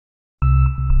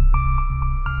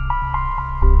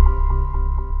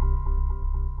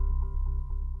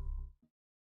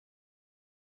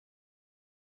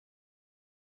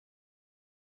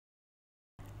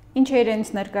Ինչ է իրենից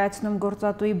ներկայացնում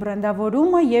գործատուի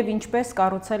բրենդավորումը եւ ինչպես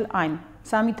կառուցել այն։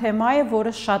 Սա մի թեմա է,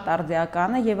 որը շատ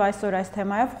արդիական է եւ այսօր այս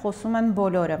թեմայով խոսում են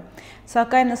բոլորը։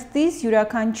 Սակայն ըստիս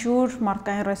յուրաքանչյուր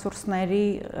մարդկային ռեսուրսների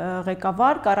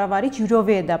ղեկավար, կառավարիչ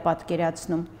յուրովի է դա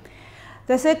պատկերացնում։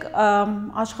 Տեսեք,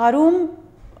 աշխարհում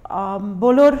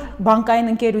բոլոր բանկային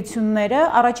ընկերությունները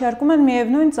առաջարկում են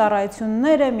միևնույն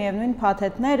ծառայությունները, միևնույն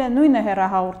փաթեթները, նույնը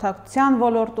հեռահաղորդակցության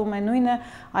ոլորտում է, նույնը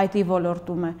IT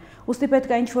ոլորտում է։ Ուստի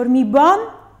պետք է ինչ-որ մի բան,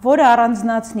 որը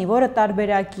առանձնացնի, որը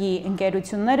տարբերակի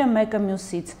ընկերությունները մեկը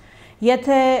մյուսից։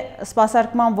 Եթե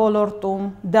սպասարկման ոլորտում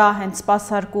դա հենց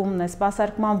սպասարկումն է,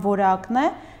 սպասարկման որակն է,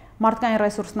 մարդկային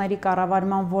ռեսուրսների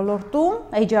կառավարման ոլորտում,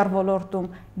 HR ոլորտում,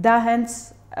 դա հենց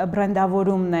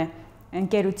բրենդավորումն է,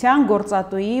 ընկերության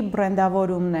գործատուի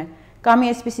բրենդավորումն է։ Կամ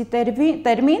այսպիսի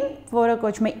տերմին, որը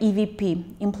կոչվում է EVP,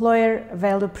 Employer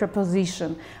Value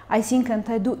Proposition, այսինքն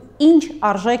թե դու ինչ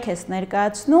արժեք ես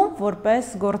ներկայացնում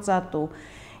որպես գործատու։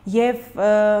 Եվ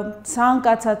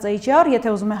ցանկացած HR,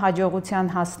 եթե ուզում է հաջողության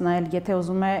հասնել, եթե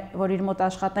ուզում է, որ իր մոտ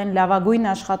աշխատեն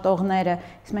լավագույն աշխատողները,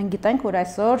 իսկ մենք գիտենք, որ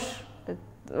այսօր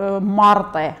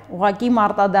մարտ է, ուղղակի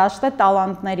մարտադաշտ է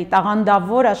տալանտների,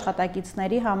 տաղանդավոր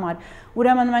աշխատակիցների համար։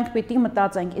 Ուրեմն մենք պիտի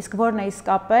մտածենք, իսկ որն է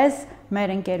իսկապես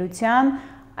մեր ընկերության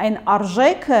այն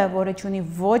արժեքը, որը չունի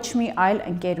ոչ մի այլ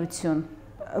ընկերություն։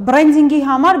 Բրենդինգի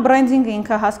համար բրենդինգը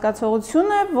ինքը հասկացողություն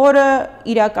է, որը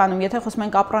իրականում, եթե խոսում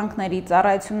ենք ապրանքների,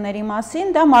 ծառայությունների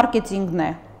մասին, դա մարքեթինգն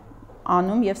է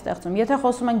անում եւ ստեղծում։ Եթե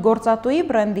խոսում ենք գործատուի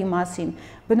բրենդի մասին,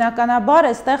 բնականաբար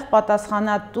այստեղ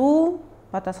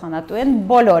պատասխանատու են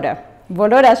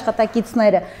բոլոր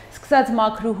աշխատակիցները, սկսած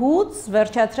մաքրուհուց,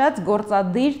 վերջացրած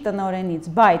գործադիր տնօրենից,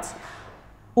 բայց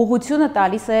ուղղությունը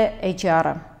տալիս է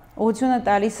HR-ը։ Ուղղությունը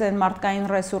տալիս են մարդկային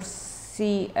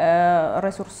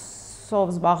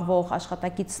ռեսուրսով զբաղվող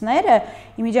աշխատակիցները,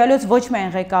 իմիջիալոց ոչ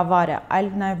միայն ղեկավարը, այլ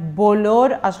նաև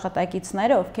բոլոր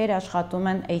աշխատակիցները, ովքեր աշխատում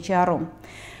են HR-ում։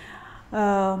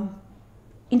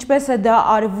 Ինչպես է դա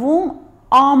արվում,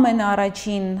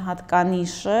 ամենաառաջին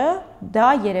հատկանիշը դա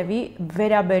երևի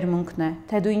վերաբերմունքն է,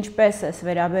 թե դու ինչպես ես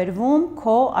վերաբերվում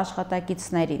քո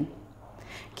աշխատակիցներին։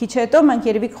 Քիչ հետո մենք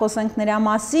երևի կխոսենք նրա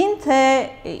մասին, թե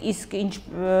իսկ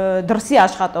դրսի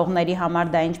աշխատողների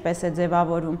համար դա ինչպես է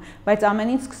ձևավորվում, բայց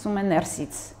ամեն ինչ սկսում է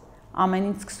ներսից։ Ամեն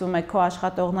ինչ սկսում է քո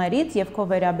աշխատողներից եւ քո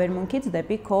վերաբերմունքից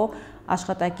դեպի քո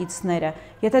աշխատակիցները։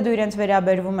 Եթե դու իրենց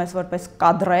վերաբերվում ես որպես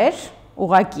կադրեր,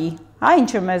 ուղակի,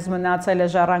 ինչը մեզ մնացել է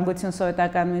ժառանգություն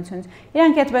սովետական միությունից,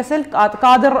 իրանք այդպես էլ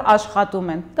կադր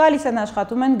աշխատում են, գալիս են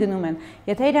աշխատում են, գնում են։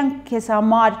 Եթե իրանք քեզ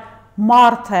համար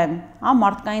մարդ են,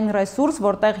 մարդկային ռեսուրս,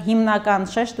 որտեղ հիմնական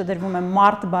շեշտը դրվում է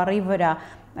մարդ բառի վրա,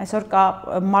 այսօր կա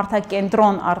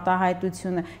մարդակենտրոն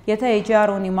արտահայտությունը, եթե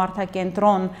HR ունի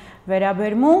մարդակենտրոն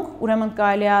վերաբերմունք, ուրեմն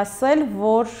կարելի է ասել,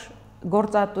 որ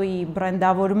գործատուի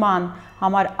բրենդավորման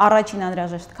համար առաջին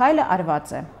անհրաժեշտ քայլը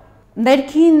արված է։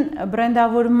 Ներքին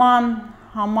բրենդավորման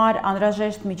համար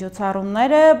անհրաժեշտ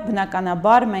միջոցառումները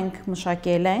բնականաբար մենք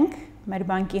մշակել ենք մեր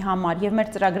բանկի համար եւ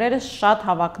մեր ծրագրերը շատ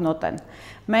հավակնոտ են։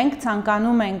 Մենք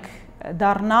ցանկանում ենք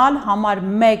դառնալ համար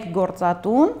 1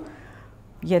 գործատուն,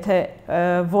 եթե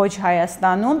ոչ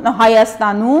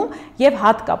Հայաստանում եւ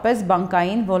հատկապես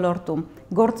բանկային ոլորտում։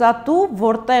 Գործատու,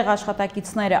 որտեղ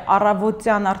աշխատակիցները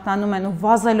առավոտյան արթնանում են ու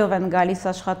վազելով են գալիս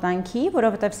աշխատանքի,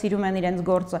 որովհետև սիրում են իրենց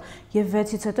գործը, եւ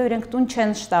 6-ից հետո իրենք տուն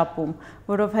չեն շտապում,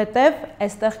 որովհետև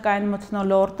այստեղ կա այն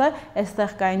մթնոլորտը,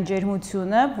 այստեղ կա այն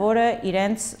ջերմությունը, որը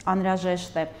իրենց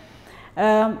անհրաժեշտ է։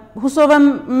 Հուսով եմ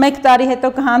 1 տարի հետո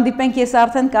կհանդիպենք, ես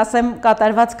արդեն կասեմ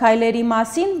կատարված քայլերի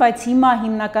մասին, բայց հիմա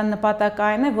հիմնական նպատակը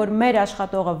այն է, որ մեր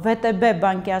աշխատողը, VTB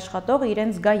բանկի աշխատողը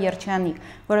իրենց գա երջանիկ,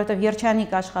 որովհետև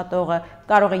երջանիկ աշխատողը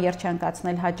կարող է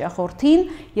երջանկացնել հաճախորդին,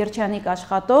 երջանիկ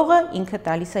աշխատողը ինքը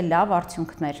տալիս է լավ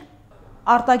արդյունքներ։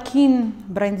 Արտաքին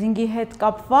բրենդինգի հետ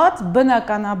կապված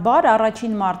բնականաբար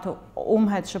առաջին մարդը,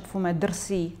 ում հետ շփվում է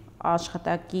դրսի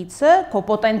աշխատակիցը, քո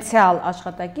պոտենցիալ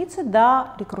աշխատակիցը դա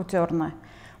ռեկրուտերն է։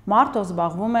 Մարդը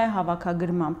զբաղվում է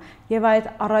հավաքագրմամբ եւ այդ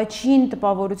առաջին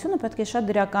տպավորությունը պետք է շատ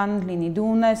դրական լինի։ Դու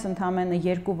ունես ընդամենը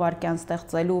 2 վայրկյան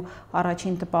ստեղծելու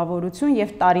առաջին տպավորություն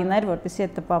եւ տարիներ, որպեսզի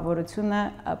այդ տպավորությունը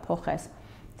փոխես։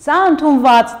 Սա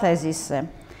ընդունված թեզիս է։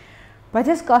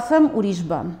 Բայց ես կասեմ ուրիշ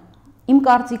բան։ Իմ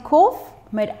կարծիքով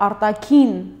մեր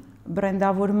արտաքին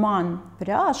բրենդավորման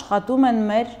վրա աշխատում են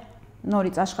մեր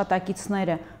նորից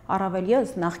աշխատակիցները, առավել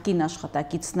ևս նախկին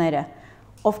աշխատակիցները,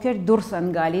 ովքեր դուրս են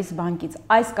գալիս բանկից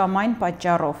այս կամ այն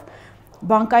պատճառով։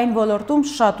 Բանկային ոլորտում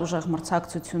շատ ուժեղ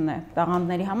մրցակցություն է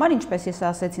տաղանդների համար, ինչպես ես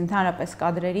ասեցի, ընդհանրապես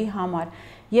կադրերի համար,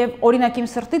 եւ օրինակ իմ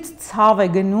սրտից ցավ է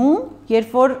գնում,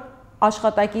 երբ որ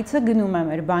աշխատակիցը գնում է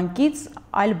մեր բանկից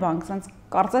այլ բանկ, ասենց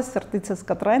կարծես սրտիցս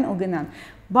կտրեն ու գնան։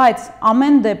 Բայց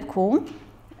ամեն դեպքում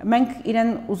մենք իրեն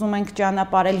ուզում ենք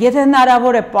ճանապարհել, եթե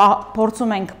հնարավոր է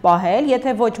փորձում ենք պահել,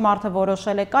 եթե ոչ մարդը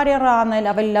որոշել է կարիերա անել,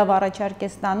 ավելի լավ առաջարկ է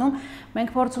ստանում,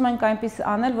 մենք փորձում ենք այնպես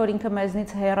անել, որ ինքը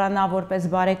մեզնից հեռանա որպես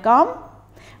բարեկամ,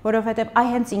 որովհետև այ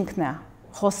հենց ինքն է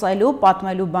խոսելու,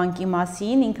 պատմելու բանկի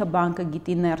մասին, ինքը բանկը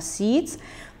գիտի ներսից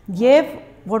եւ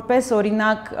որպես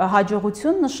օրինակ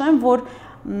հաջողություն նշեմ, որ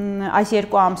այս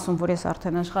 2 ամսում, որ ես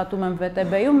արդեն աշխատում եմ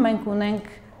VTB-ում, մենք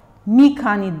ունենք մի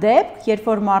քանի դեպք,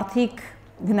 երբ որ մարդիկ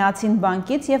գնացին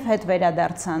բանկից եւ հետ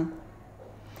վերադարձան։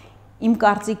 Իմ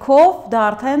կարծիքով դա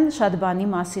արդեն շատ բանի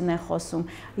մասին է խոսում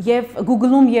եւ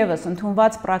Google-ում եւս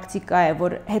ընդունված պրակտիկա է,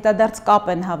 որ հետադարձ կապ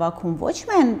են հավաքում ոչ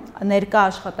միայն ներկա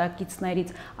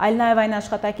աշխատակիցներից, այլ նաեւ այն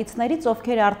աշխատակիցներից,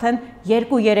 ովքեր արդեն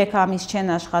 2-3 ամիս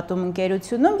չեն աշխատում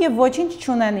ընկերությունում եւ ոչինչ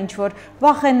չունեն ինչ որ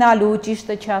վախենալու,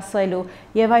 ճիշտը չասելու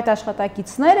եւ այդ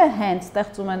աշխատակիցները հենց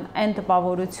ստեղծում են այն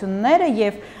տպավորությունները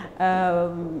եւ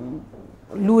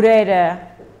լուրերը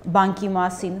բանկի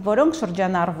մասին, որոնք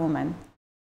շրջանառվում են։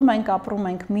 Մենք ապրում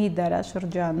ենք մի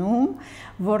դարաշրջանում,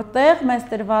 որտեղ մեզ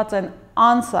տրված են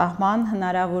անսահման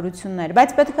հնարավորություններ,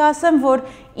 բայց պետք է ասեմ, որ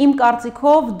իմ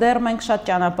կարծիքով դեռ մենք շատ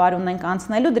ճանապարհ ունենք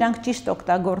անցնելու դրանք ճիշտ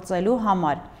օգտագործելու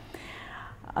համար։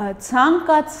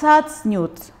 Ցանկացած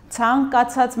նյութ,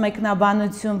 ցանկացած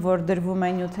մեկնաբանություն, որ դրվում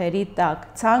է նյութերի տակ,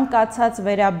 ցանկացած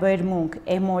վերաբերմունք,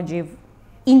 էմոջի,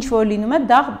 ինչ որ լինում է,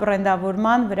 դա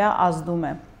բրենդավորման վրա ազդում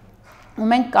է։ Ու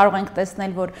մենք կարող ենք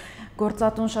տեսնել, որ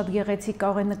գործատուն շատ գեղեցիկ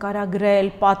կարող է նկարագրել,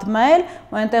 պատմել,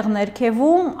 ու այնտեղ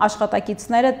ներքևում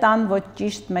աշխատակիցները տան ոչ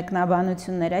ճիշտ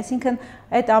մեկնաբանություններ, այսինքն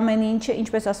այդ ամեն ինչը,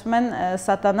 ինչպես ասում են,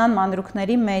 սատանան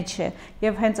մանրուքների մեջ է,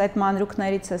 եւ հենց այդ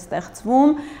մանրուքներից է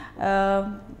ստեղծվում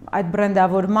այդ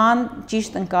բրենդավորման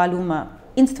ճիշտ ընկալումը։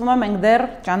 Ինձ թվում է մենք դեռ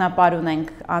ճանապարհ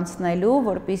ունենք անցնելու,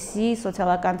 որպեսզի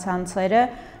սոցիալական ցանցերը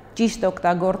ճիշտ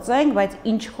օգտագործենք, բայց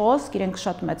ինչ խոսք, իրենք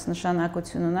շատ մեծ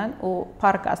նշանակություն ունեն ու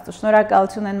փառք Աստծո,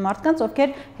 շնորհակալություն են մարդկանց,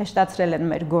 ովքեր հեշտացրել են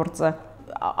մեր գործը։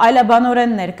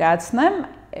 Այլաբանորեն ներկայացնեմ,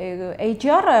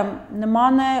 HR-ը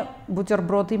նման է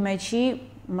բուտերբրոդի մեջի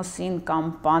մսին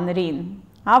կամ պանրին,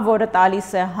 հա, որը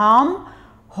տալիս է համ,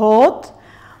 հոտ,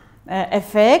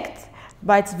 էֆեկտ,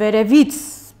 բայց վերևից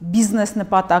բիզնես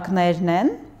նպատակներն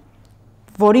են,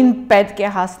 որին պետք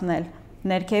է հասնել։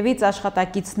 Ներքևից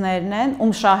աշխատակիցներն են,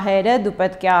 ում շահերը դու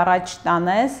պետք է առաջ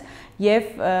տանես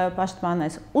եւ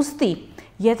պաշտպանես։ Ուստի,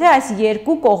 եթե այս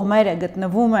երկու կողմերը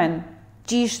գտնվում են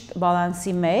ճիշտ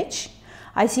բալանսի մեջ,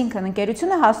 այսինքն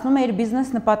ընկերությունը հասնում է իր բիզնես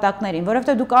նպատակներին,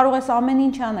 որովհետեւ դու կարող ես ամեն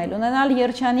ինչ անել, ունենալ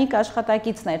երջանիկ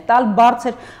աշխատակիցներ, տալ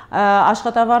բարձր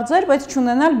աշխատավարձեր, բայց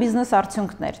չունենալ բիզնես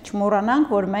արդյունքներ։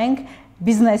 Չմոռանանք, որ մենք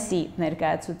բիզնեսի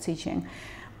ներկայացուցիչ ենք։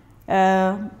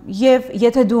 Եվ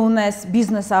եթե դու ունես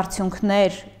բիզնես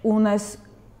արդյունքներ, ունես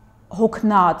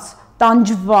հոգնած,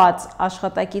 տանջված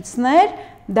աշխատակիցներ,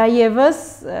 դա եւս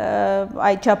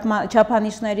այդ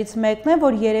չափանիշներից մեկն է,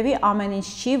 որ երևի ամեն ինչ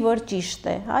չի, որ ճիշտ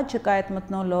է, հա, չկա այդ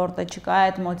մթնոլորտը, չկա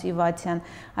այդ մոտիվացիան,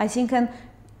 այսինքն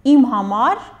իմ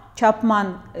համար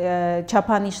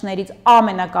չափանիշներից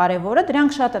ամենակարևորը,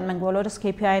 դրանք շատ են, մենք բոլորս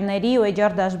KPI-ների ու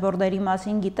HR դաշբորդերի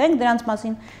մասին գիտենք, դրանց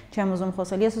մասին չեմ ուզում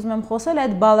խոսել, ես ուզում եմ խոսել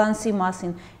այդ բալանսի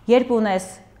մասին, երբ ունես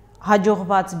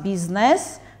հաջողված բիզնես,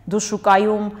 դու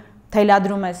շուկայում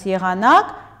թելադրում ես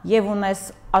եղանակ եւ ունես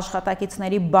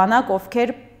աշխատակիցների բանակ,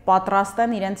 ովքեր պատրաստ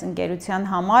են իրենց ընկերության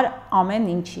համար ամեն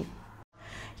ինչի։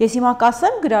 Ես հիմա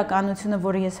կասեմ գրականությունը,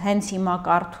 որը ես հենց հիմա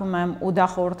կարդում եմ ու դա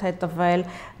խորհուրդ է տվել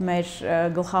մեր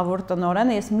գլխավոր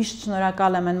տնօրենը, ես միշտ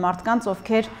շնորհակալ եմ այն մարդկանց,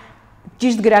 ովքեր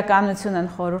ճիշտ գրականություն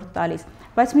են խորհուրդ տալիս։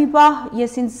 Բայց մի պահ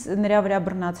ես ինձ նրա վրա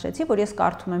բռնացրեցի, որ ես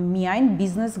կարդում եմ միայն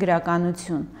բիզնես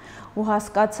գրականություն ու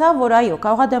հասկացա, որ այո,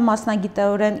 կարող է դա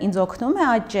մասնագիտորեն ինձ օգնում է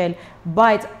աճել,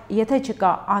 բայց եթե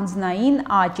չկա անձնային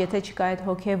աճ, եթե չկա այդ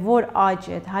հոգևոր աճ,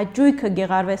 այդ հաճույքը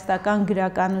գեղարվեստական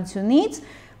գրականությունից,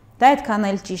 դա այդքան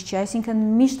էլ ճիշտ չէ, այսինքն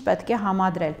միշտ պետք է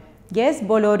համադրել։ Ես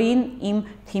բոլորին իմ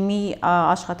թիմի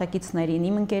աշխատակիցներին,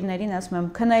 իմ ընկերներին ասում եմ,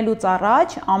 քնելուց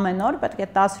առաջ ամեն օր պետք է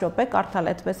 10 րոպե կարդալ,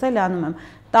 այդպես էլ անում եմ։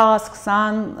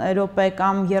 10-20 րոպե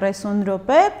կամ 30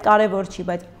 րոպե, կարևոր չի,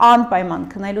 բայց անպայման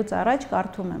քնելուց առաջ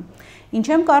կարդում եմ։ Ինչ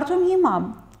եմ կարդում հիմա։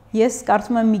 Ես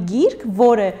կարդում եմ մի գիրք,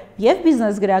 որը եւ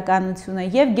բիզնես գրականություն է,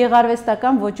 եւ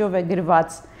գեղարվեստական ոճով է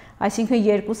գրված, այսինքն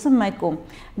երկուսը մեկում։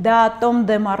 Դա Տոմ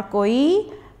Դեմարկոյի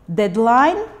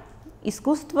Deadline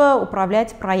Искусство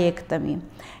управлять проектами։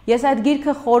 Ես այդ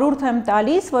գիրքը խորհուրդ եմ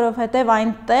տալիս, որովհետև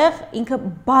այնտեղ ինքը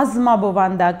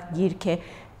բազմաբովանդակ գիրք է։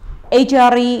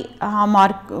 HR-ի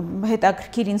համար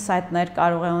հետաքրքիր ինսայթներ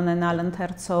կարող է ունենալ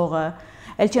ընթերցողը։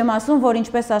 Էլ չեմ ասում, որ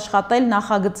ինչպես աշխատել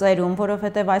նախագծերում,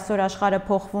 որովհետև այսօր աշխարհը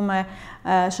փոխվում է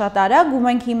շատ արագ ու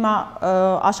մենք հիմա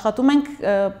աշխատում ենք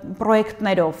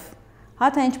պրոյեկտներով։ հա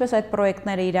թե ինչպես այդ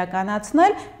պրոյեկտները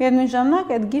իրականացնել, միևնույն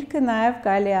ժամանակ այդ գիրքը նաև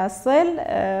կարելի ասել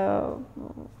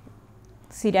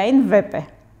սիրային վեպ է։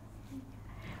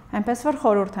 Այնպես որ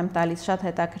խորհուրդ եմ տալիս, շատ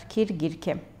հետաքրքիր գիրք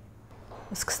է։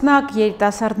 Սկսնակ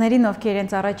երիտասարդներին, ովքեր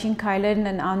իրենց առաջին քայլերն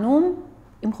են անում,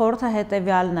 իմ խորհուրդը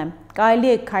հետևյալն է. կարելի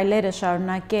է քայլերը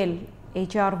շարունակել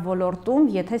HR ոլորտում,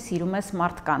 եթե սիրում ես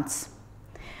մարդկանց,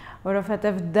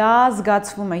 որովհետև դա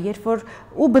զգացվում է, երբ որ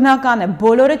ու բնական է,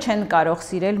 բոլորը չեն կարող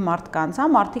սիրել մարդկանց, հա,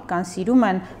 մարդիկ կան սիրում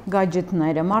են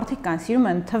գադջետները, մարդիկ կան սիրում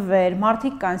են թվեր,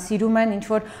 մարդիկ կան սիրում են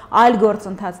ինչ-որ այլ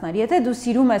գործընթացներ։ Եթե դու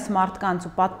սիրում ես մարդկանց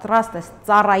ու պատրաստ ես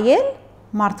ծառայել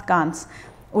մարդկանց,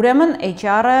 ուրեմն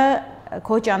HR-ը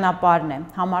քո ճանապարհն է,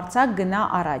 համարձակ գնա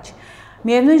առաջ։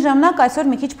 Միևնույն ժամանակ այսօր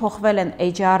մի քիչ փոխվել են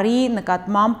HR-ի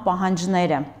նկատմամբ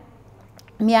պահանջները։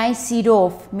 Միայն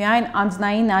սիրով, միայն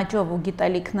անձնային աճով ու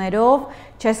գիտելիքներով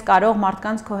չես կարող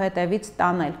մարդկանց քո հետևից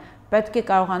տանել։ Պետք է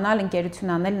կարողանալ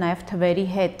ընկերություն անել նաև թվերի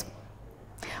հետ։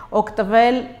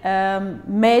 Օգտվել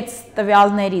մեծ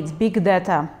տվյալներից, big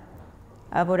data,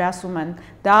 որ ասում են,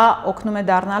 դա օգնում է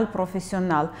դառնալ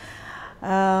պրոֆեսիոնալ։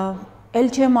 Էլ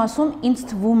չեմ ասում, ինձ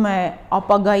թվում է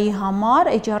ապագայի համար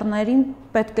HR-ներին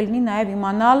պետք է լինի նաև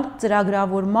իմանալ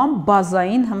ծրագրավորման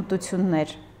բազային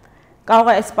հմտություններ։ Կարող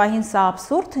է այս պահին սա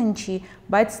աբսուրդ հնչի,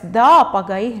 բայց դա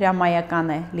ապագայի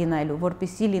հրամայական է լինելու,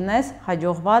 որպեսզի լինես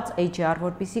հաջողված HR,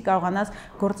 որպեսզի կարողանաս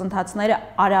գործընթացները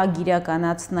արագ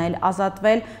իրականացնել,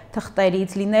 ազատվել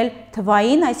թղթերից, լինել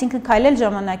թվային, այսինքն քայլել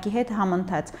ժամանակի հետ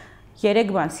համընթաց։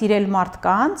 3 բան՝ սիրել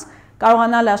մարդկանց,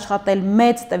 կարողանալ աշխատել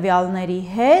մեծ տվյալների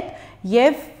հետ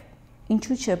եւ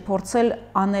ինչու՞ չէ փորձել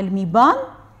անել մի բան,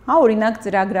 հա, օրինակ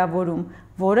ծրագրավորում,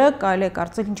 որը կարելի է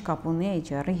կարծել ինչ կապ ունի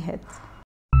HR-ի հետ։